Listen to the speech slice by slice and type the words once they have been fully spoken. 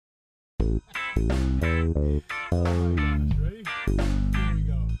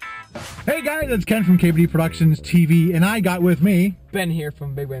Hey guys, it's Ken from KBDProductionsTV, and I got with me Ben here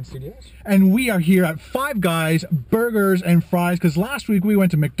from BigBenStudios, and we are here at Five Guys Burgers and Fries because last week we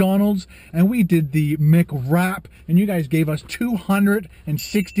went to McDonald's and we did the McWrap, and you guys gave us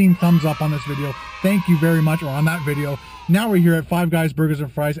 216 thumbs up on this video. Thank you very much, or on that video. Now we're here at Five Guys Burgers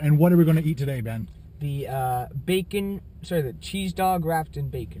and Fries, and what are we going to eat today, Ben? the the cheese dog wrapped in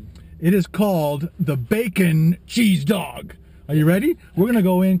bacon. It is called the Bacon Cheese Dog. Are you ready? We're going to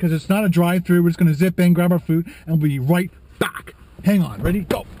go in because it's not a drive-thru. We're just going to zip in, grab our food, and we'll be right back. Hang on. Ready?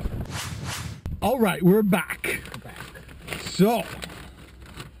 Go. All right, we're back. So,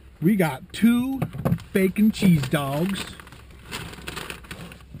 we got 2 bacon cheese dogs.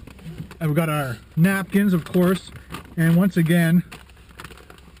 And we got our napkins, of course. And once again,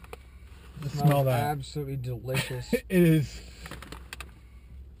 smell that. Absolutely delicious. It is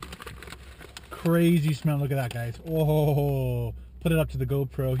crazy smell. Look at that, guys. Oh, put it up to the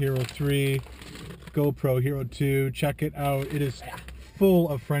GoPro Hero 3, GoPro Hero 2. Check it out. It is full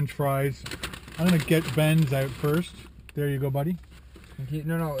of French fries. I'm gonna get Ben's out first. There you go, buddy.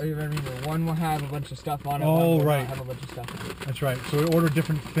 No, one will have a bunch of stuff on it. Oh, one will right. Have a bunch of stuff on it. That's right. So we ordered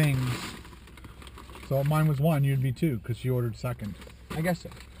different things. So mine was 1, you'd be 2, because you ordered second. I guess so.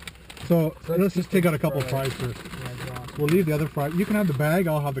 So let's just take out a couple fries first. Yeah, We'll leave the other fries. You can have the bag.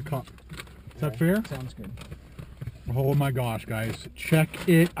 I'll have the cup. Is that fair? Sounds good. Oh my gosh, guys, check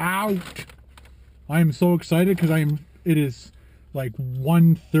it out. I am so excited because it is like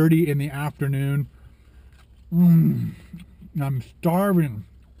 1:30 in the afternoon. I'm starving.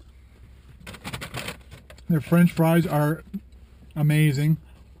 Their French fries are amazing.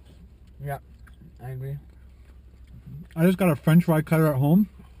 Yeah, I agree. I just got a French fry cutter at home.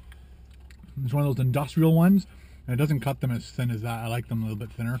 It's one of those industrial ones, and it doesn't cut them as thin as that. I like them a little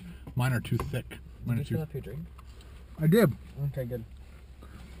bit thinner. Mine are too thick. Did you fill up your drink? I did. Okay, good.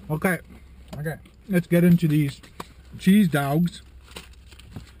 Okay. Okay. Let's get into these cheese dogs.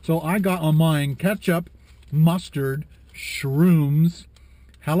 So I got on mine ketchup, mustard, shrooms,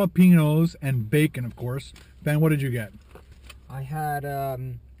 jalapenos, and bacon, of course. Ben, what did you get? I had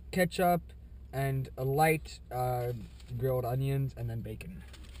ketchup and a light grilled onions and then bacon.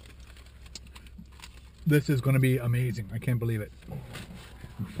 This is going to be amazing. I can't believe it.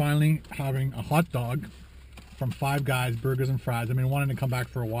 I'm finally having a hot dog from Five Guys Burgers and Fries. I've been wanting to come back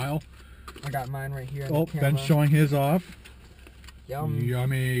for a while. I got mine right here. Oh, Ben's showing his off. Yum.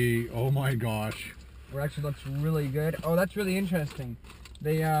 Yummy. Oh my gosh. It actually looks really good. Oh, that's really interesting.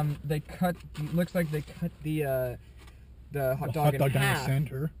 They cut. Looks like they cut the hot dog in half. Down the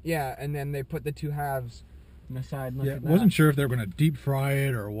center. Yeah, and then they put the 2 halves on the side. Yeah, wasn't sure if they were going to deep fry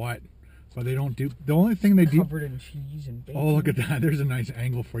it or what. But they don't do. The only thing they do. Covered in cheese and bacon. Oh, look at that. There's a nice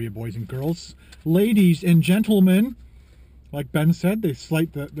angle for you, boys and girls. Ladies and gentlemen, like Ben said, they slice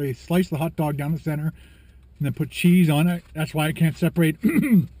the hot dog down the center and then put cheese on it. That's why I can't separate,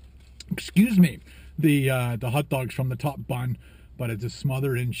 excuse me, the hot dogs from the top bun. But it's just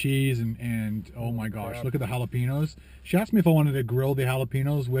smothered in cheese and oh my gosh, look at the jalapenos. She asked me if I wanted to grill the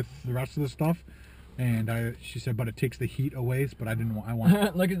jalapenos with the rest of the stuff. And she said, but it takes the heat away. But I didn't want. I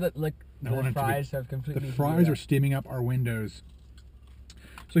want. Look at the fries have completely. The fries are steaming up our windows.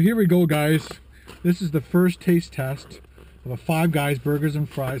 So here we go, guys. This is the first taste test of a Five Guys Burgers and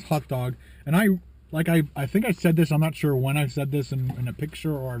Fries hot dog. And I think I said this. I'm not sure when I said this in a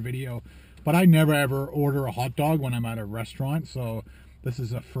picture or a video, but I never ever order a hot dog when I'm at a restaurant. So this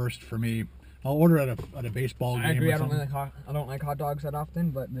is a first for me. I'll order at a baseball game. I agree. Or I don't like hot dogs that often,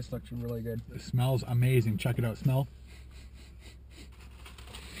 but this looks really good. It smells amazing. Check it out. Smell.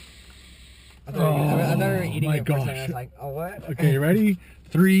 I thought you were eating it first, and I was like, oh, what? Okay, ready?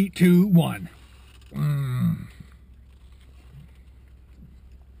 3, 2, 1.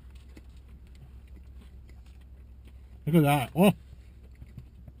 Look at that. Oh.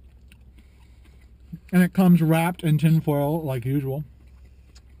 And it comes wrapped in tin foil like usual.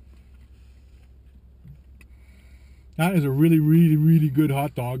 That is a really, really, really good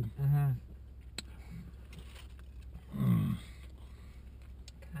hot dog.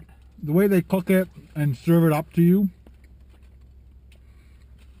 The way they cook it and serve it up to you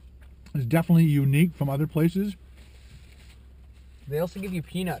is definitely unique from other places. They also give you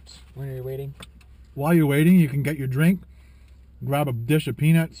peanuts when you're waiting. While you're waiting, you can get your drink, grab a dish of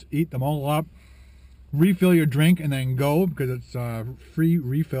peanuts, eat them all up, refill your drink, and then go because it's free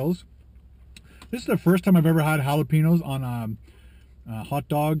refills. This is the first time I've ever had jalapenos on a hot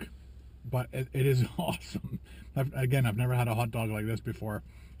dog, but it is awesome. I've never had a hot dog like this before.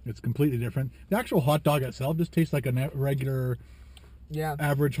 It's completely different. The actual hot dog itself just tastes like a regular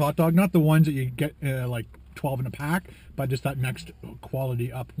average hot dog, not the ones that you get like 12 in a pack, but just that next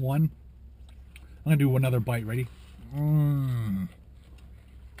quality up one. I'm gonna do another bite. Ready?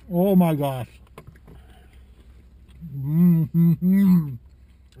 Oh my gosh.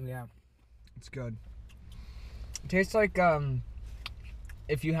 Yeah, it's good. It tastes like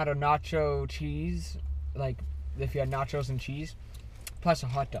if you had a nacho cheese, like if you had nachos and cheese, plus a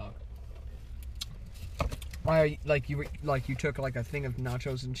hot dog. Like you took like a thing of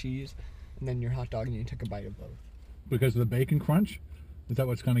nachos and cheese, and then your hot dog, and you took a bite of both. Because of the bacon crunch? Is that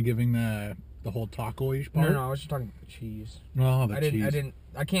what's kind of giving the whole taco-ish part? No, I was just talking about the cheese. Oh, the cheese.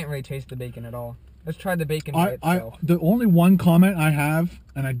 I can't really taste the bacon at all. Let's try the bacon by itself. The only one comment I have,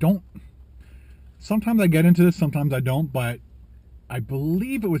 and I don't, sometimes I get into this, sometimes I don't, but I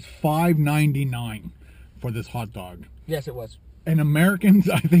believe it was $5.99 for this hot dog. Yes, it was. And Americans,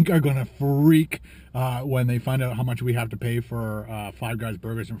 I think, are going to freak when they find out how much we have to pay for Five Guys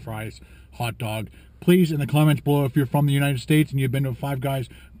Burgers and Fries hot dog. Please, in the comments below, if you're from the United States and you've been to Five Guys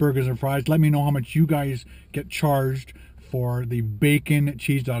Burgers and Fries, let me know how much you guys get charged for the bacon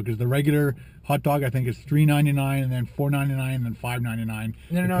cheese dog. Because the regular hot dog, I think, is $3.99, and then $4.99, and then $5.99.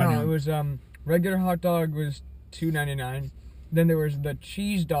 No. It was regular hot dog was $2.99. Then there was the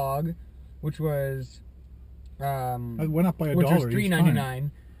cheese dog, which was it went up by $1. Which was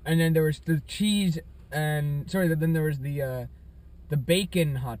 $3.99, and then there was the cheese and then there was the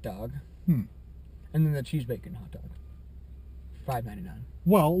bacon hot dog, and then the cheese bacon hot dog, $5.99.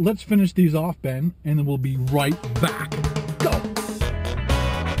 Well, let's finish these off, Ben, and then we'll be right back. Go.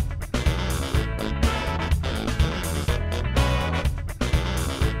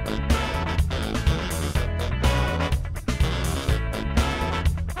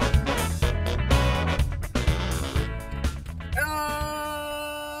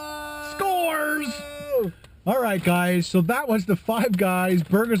 All right, guys, so that was the Five Guys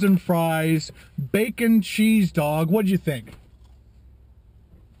Burgers and Fries Bacon Cheese Dog. What'd you think?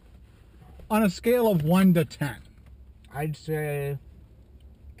 On a scale of 1 to 10. I'd say...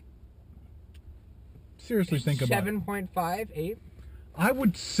 Seriously, think about it. 7.5, 8. I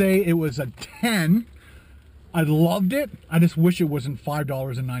would say it was a 10. I loved it. I just wish it wasn't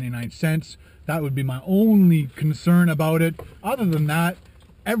 $5.99. That would be my only concern about it. Other than that,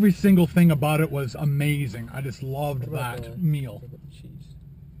 every single thing about it was amazing. I just loved that meal.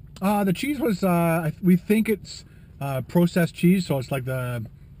 The cheese was, we think it's processed cheese, so it's like the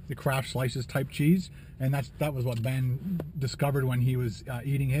Kraft Slices type cheese, and that was what Ben discovered when he was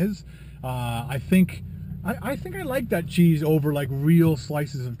eating his. I think I like that cheese over like real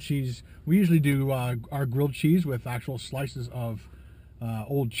slices of cheese. We usually do our grilled cheese with actual slices of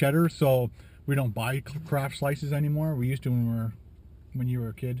old cheddar, so we don't buy Kraft Slices anymore. We used to when you were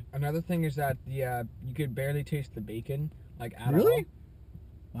a kid. Another thing is that you could barely taste the bacon, like at all. Really?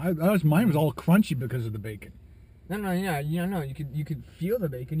 Mine was all crunchy because of the bacon. No, you could feel the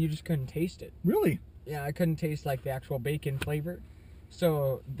bacon, you just couldn't taste it. Really? Yeah, I couldn't taste like the actual bacon flavor.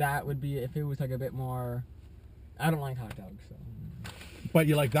 So that would be if it was like a bit more. I don't like hot dogs, so. But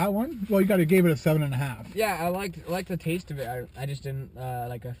you like that one? Well, you gave it a 7.5. Yeah, I liked the taste of it. I just didn't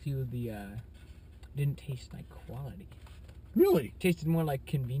like a few of the didn't taste like quality. Really? Tasted more like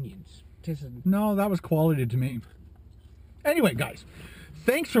convenience. No, that was quality to me. Anyway, guys,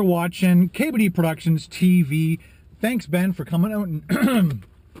 thanks for watching KBD Productions TV. Thanks, Ben, for coming out and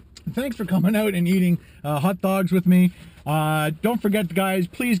thanks for coming out and eating hot dogs with me. Don't forget, guys,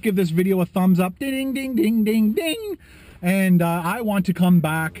 please give this video a thumbs up. Ding, ding, ding, ding, ding. And I want to come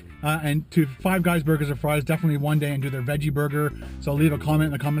back and to Five Guys Burgers and Fries definitely one day and do their veggie burger. So leave a comment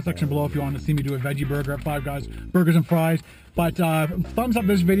in the comment section below if you want to see me do a veggie burger at Five Guys Burgers and Fries. But thumbs up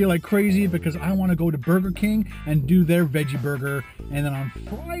this video like crazy because I want to go to Burger King and do their veggie burger. And then on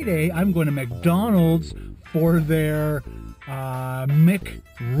Friday, I'm going to McDonald's for their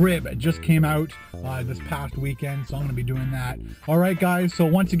McRib. It just came out this past weekend, so I'm going to be doing that. All right, guys, so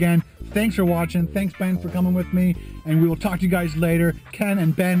once again, thanks for watching. Thanks, Ben, for coming with me, and we will talk to you guys later. Ken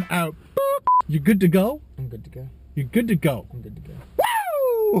and Ben out. You good to go? I'm good to go. You're good to go. I'm good to go.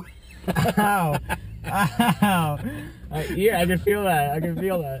 Woo! Ow! Ow! Yeah, I can feel that. I can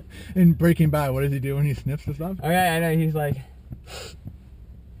feel that. In Breaking Bad, what does he do when he sniffs the stuff? Oh yeah, I know. He's like,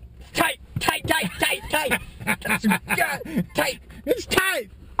 tight, tight, tight, tight, tight, tight. It's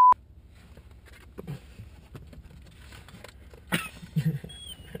tight.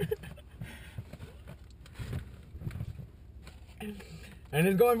 And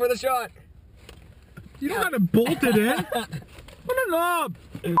he's going for the shot. You don't have to bolt it in. Put it up.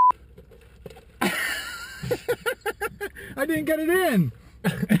 I didn't get it in.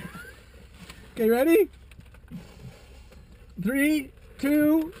 Okay, ready? 3,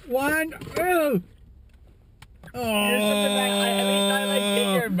 2, 1. Oh. There's something like, at least I like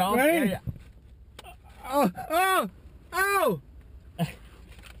in your mouth Ready? area. Oh!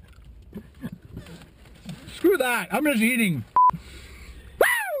 Screw that. I'm just eating.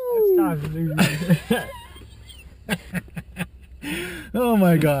 Stop. Oh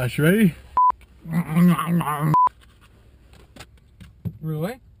my gosh. Ready?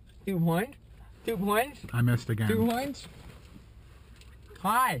 Really? 2 points? 2 points? I missed again. 2 points?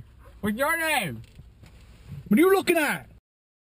 Hi. What's your name? What are you looking at?